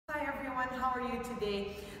how are you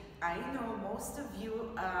today? I know most of you,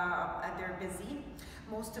 they're busy.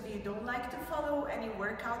 Most of you don't like to follow any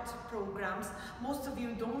workout programs. Most of you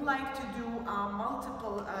don't like to do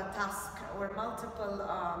multiple tasks or multiple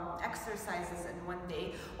exercises in one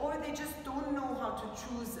day, or they just don't know how to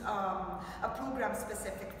choose a program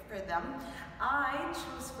specific for them. I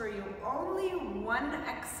choose for you only one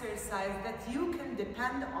exercise that you can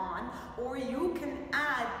depend on or you can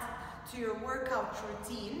add to your workout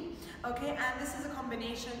routine, okay? And this is a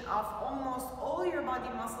combination of almost all your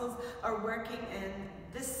body muscles are working in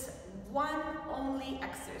this one only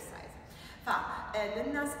exercise.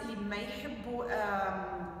 فللناس اللي ما يحبوا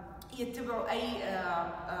يتبعوا اي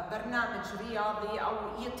برنامج رياضي او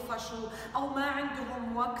يطفشوا او ما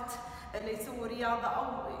عندهم وقت اللي يسووا رياضه او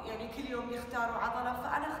يعني كل يوم يختاروا عضله،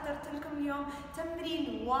 فانا اخترت لكم اليوم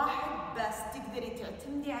تمرين واحد بس تقدري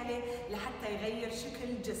تعتمدي عليه لحتى يغير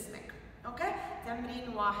شكل جسمك. اوكي؟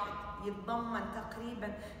 تمرين واحد يتضمن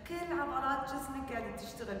تقريبا كل عضلات جسمك قاعده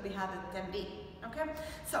تشتغل بهذا التمرين. Okay,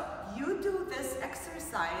 so you do this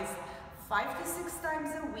exercise 5 to 6 times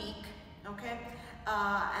a week, okay,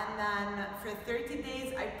 and then for 30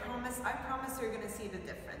 days I promise you're gonna see the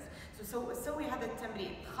difference. So سوي هذا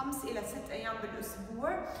التمرين 5 إلى 6 أيام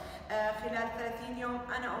بالاسبوع خلال 30 يوم.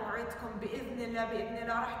 أنا أوعدكم بإذن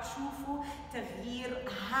الله راح تشوفوا تغيير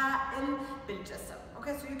هائل بالجسم.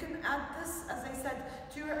 Okay, so you can add this, as I said,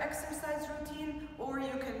 to your exercise routine, or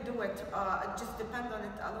you can do it just depend on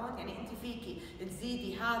it alone. يعني أنت فيكي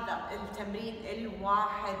تزيدي هذا التمرين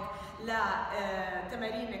الواحد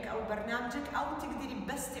لتمارينك أو برنامجك، أو تقدري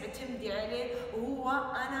بس تعتمدي عليه، وهو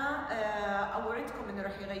أنا أوعدكم إنه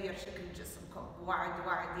راح يغير شكل جسمكم.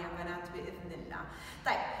 وعد يا بنات بإذن الله.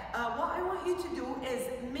 طيب, what I want you to do is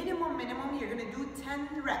minimum you're gonna do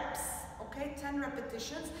 10 reps. Okay, 10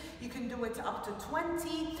 repetitions. You can do it up to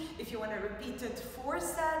 20. If you want to repeat it 4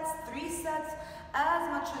 sets, 3 sets, as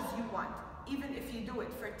much as you want. Even if you do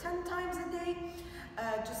it for 10 times a day,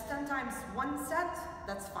 just 10 times 1 set,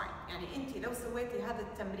 that's fine. يعني انت لو سويتي هذا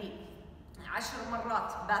التمرين 10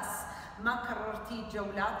 مرات بس ما كررتي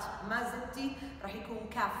جولات ما زدتي راح يكون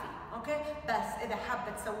كافي. اوكي؟ بس اذا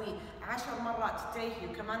حابه تسويه 10 مرات تريحي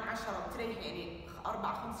وكمان 10 تريحي، يعني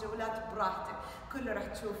 4-5 جولات براحتك، كله راح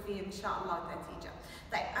تشوفي ان شاء الله نتيجه.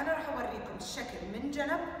 طيب انا راح اوريكم الشكل من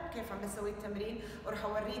جنب كيف عم بسوي التمرين، وراح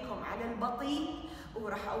اوريكم على البطيء،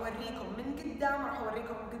 وراح اوريكم من قدام، وراح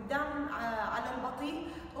اوريكم قدام على البطيء،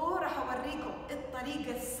 وراح اوريكم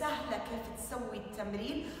الطريقه السهله كيف تسوي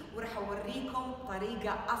التمرين، وراح اوريكم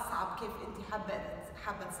طريقه اصعب كيف انت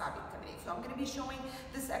حابه تصعبي التمرين. So I'm going to be showing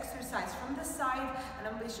this exercise from the side, and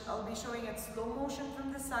I'll be showing it slow motion from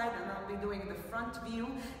the side, and I'll be doing the front view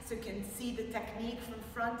so you can see the technique from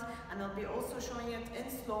front, and I'll be also showing it in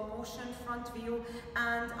slow motion front view,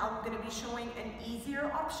 and I'm going to be showing an easier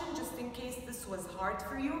option just in case this was hard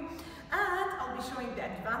for you, and I'll be showing the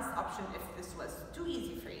advanced option if this was too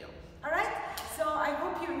easy for you. Alright, so I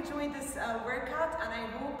hope you enjoyed this workout, and I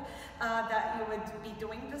hope that you would be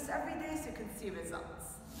doing this every day so you can see results.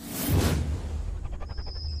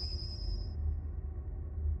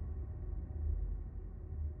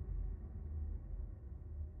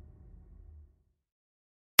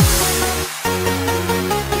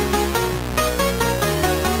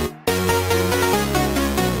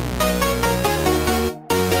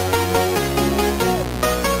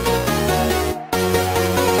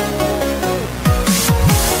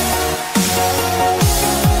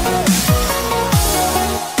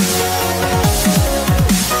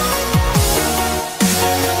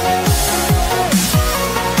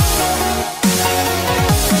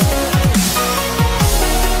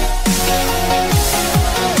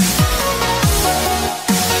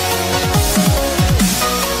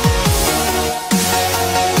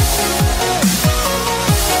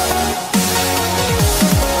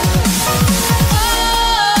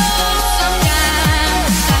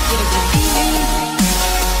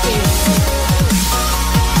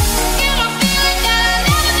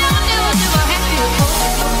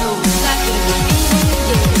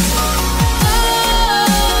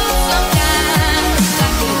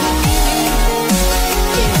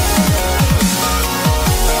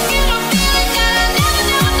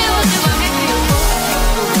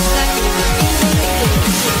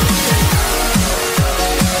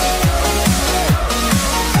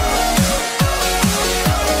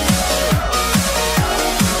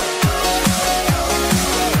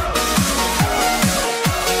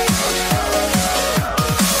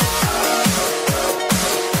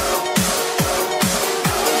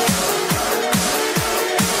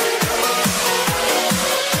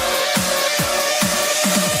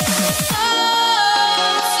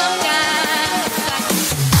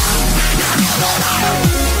 Don't